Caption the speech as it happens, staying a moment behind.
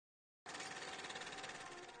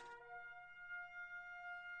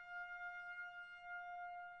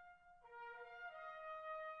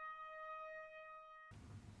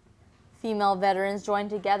Female veterans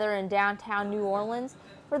joined together in downtown New Orleans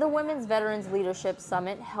for the Women's Veterans Leadership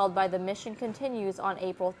Summit held by the Mission Continues on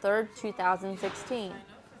April 3, 2016.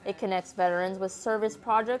 It connects veterans with service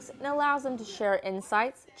projects and allows them to share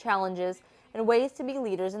insights, challenges, and ways to be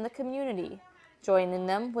leaders in the community. Joining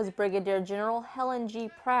them was Brigadier General Helen G.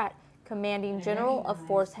 Pratt, Commanding General of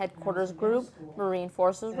Force Headquarters Group, Marine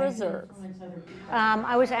Forces Reserve.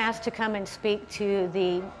 I was asked to come and speak to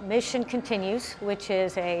the Mission Continues, which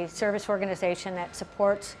is a service organization that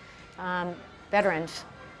supports veterans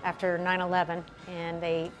after 9/11, and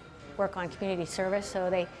they work on community service. So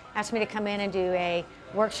they asked me to come in and do a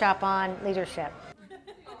workshop on leadership.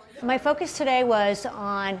 My focus today was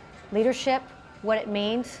on leadership, what it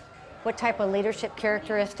means, what type of leadership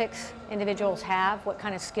characteristics individuals have, what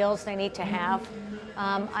kind of skills they need to have.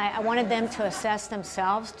 I wanted them to assess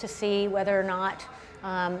themselves to see whether or not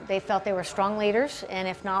they felt they were strong leaders, and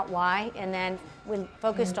if not, why. And then we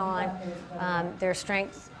focused on their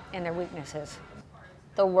strengths and their weaknesses.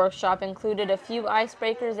 The workshop included a few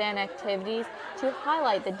icebreakers and activities to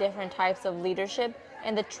highlight the different types of leadership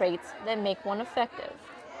and the traits that make one effective.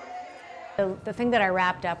 The thing that I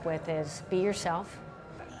wrapped up with is be yourself.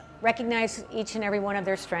 Recognize each and every one of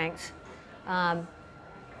their strengths.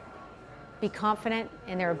 Be confident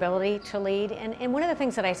in their ability to lead. And one of the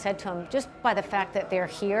things that I said to them, just by the fact that they're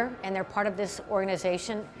here and they're part of this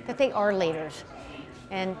organization, that they are leaders.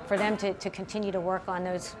 And for them to continue to work on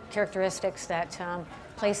those characteristics that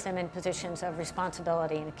place them in positions of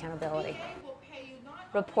responsibility and accountability.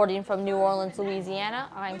 Reporting from New Orleans, Louisiana,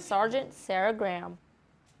 I'm Sergeant Sara Graham.